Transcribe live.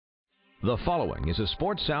The following is a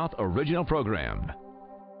SportSouth original program.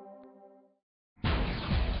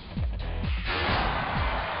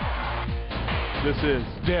 This is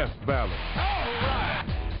Death Valley. All right.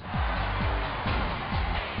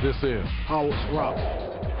 This is Howard's Rock.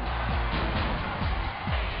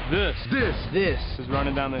 This is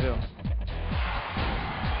Running Down the Hill.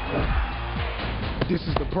 This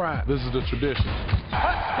is the pride. This is the tradition.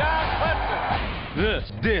 Touchdown, Clemson. This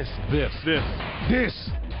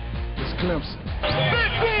is Clemson.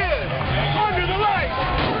 This is Under the Lights.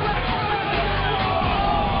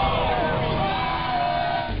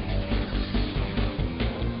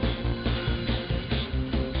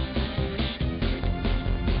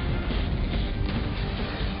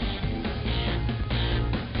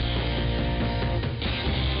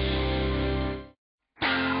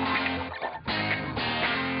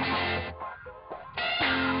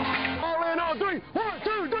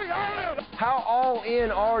 How all in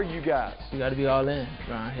are you guys? You got to be all in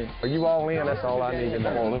around here. Are you all in? That's all I need to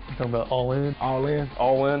know. You talking about all in? All in?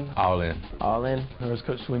 All in? All in. All in. As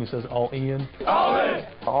Coach Sweeney says, all in? All in!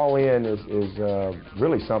 All in is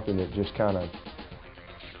really something that just kind of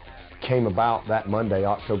came about that Monday,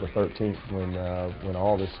 October 13th, when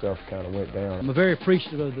all this stuff kind of went down. I'm very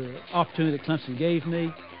appreciative of the opportunity that Clemson gave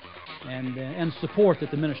me and the support that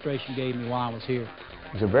the administration gave me while I was here.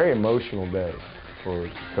 It was a very emotional day for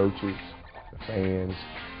the coaches, the fans,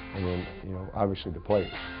 and then, obviously the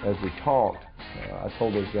players. As we talked, I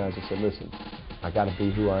told those guys, I said, listen, I got to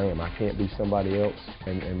be who I am. I can't be somebody else.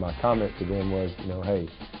 And my comment to them was, hey,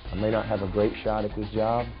 I may not have a great shot at this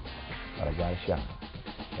job, but I got a shot.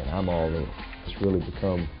 And I'm all in. It's really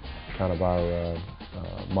become kind of our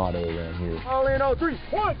motto around here. All in, all three.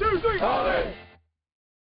 1, 2, 3. All in.